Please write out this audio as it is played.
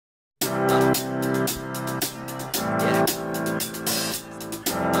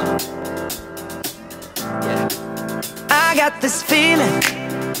got this feeling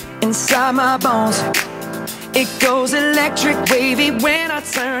inside my bones. It goes electric wavy when I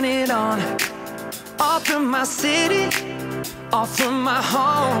turn it on. Off from my city, off from my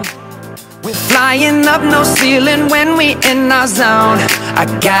home. We're flying up, no ceiling when we in our zone. I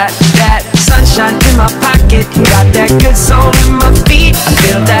got that sunshine in my pocket, got that good soul in my feet. I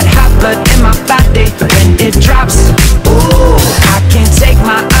feel that hot blood in my body when it drops. Ooh, I can't take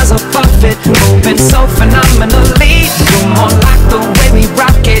my eyes off of it, moving so phenomenally. You're more like the way we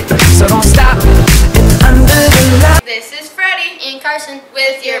rock it, so don't stop. It's under the light. This is Freddie and Carson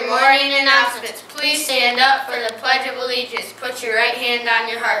with your morning announcements. Please stand up for the Pledge of Allegiance. Put your right hand on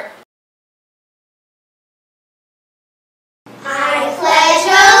your heart. I pledge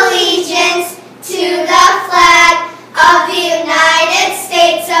allegiance to the flag of the United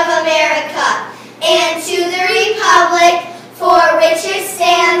States of America and to the republic for which it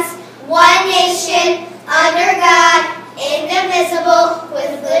stands, one nation, under God, indivisible,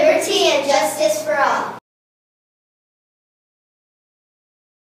 with liberty and justice for all.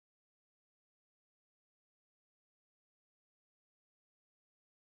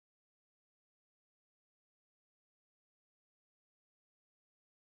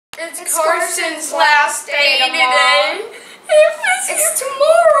 It's Carson's last day today. It's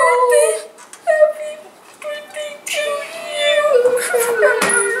tomorrow. Happy birthday to you.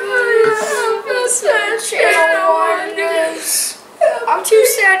 I'm too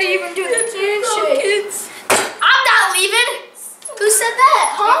sad to even do the handshake. I'm not leaving. Who said that,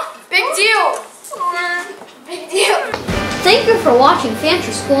 huh? Big deal. Big deal. Thank you for watching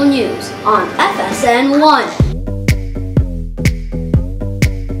Fancher School News on FSN 1.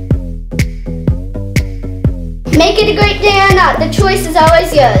 Make it a great day or not, the choice is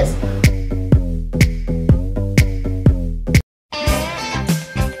always yours.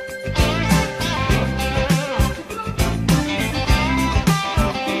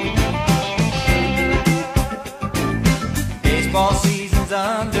 Baseball season's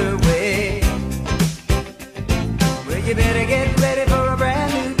underway. Well, you better get ready for a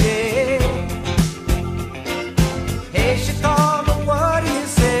brand new day. Hey, Chicago, what do you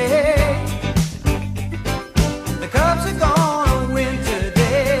say? The Cubs are gonna win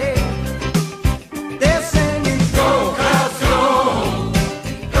today. They're singing, go Cubs, go!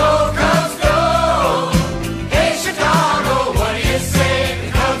 Go Cubs, go! Hey, Chicago, what do you say?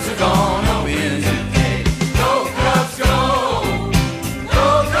 The Cubs are gonna win today. Go Cubs, go! Go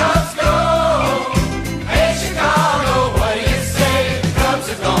Cubs, go! Hey, Chicago, what do you say? The Cubs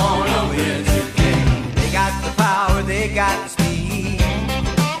are gonna win today. They got the power, they got the speed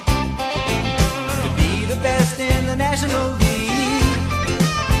to be the best in the National League.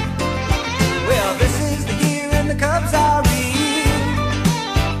 Well, this is the year and the Cubs are real.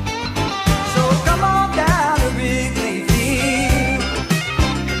 So come on down to Wrigley Field.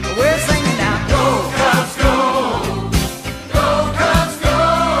 We're singing now, go Cubs, go! Go Cubs, go!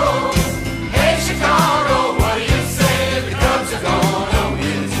 Hey, Chicago, what do you say? The Cubs are gonna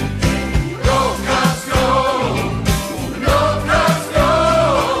win today. Go Cubs, go! Go Cubs, go!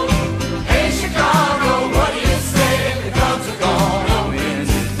 Hey, Chicago, what do you say? The Cubs are gonna win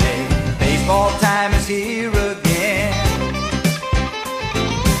today. Baseball time.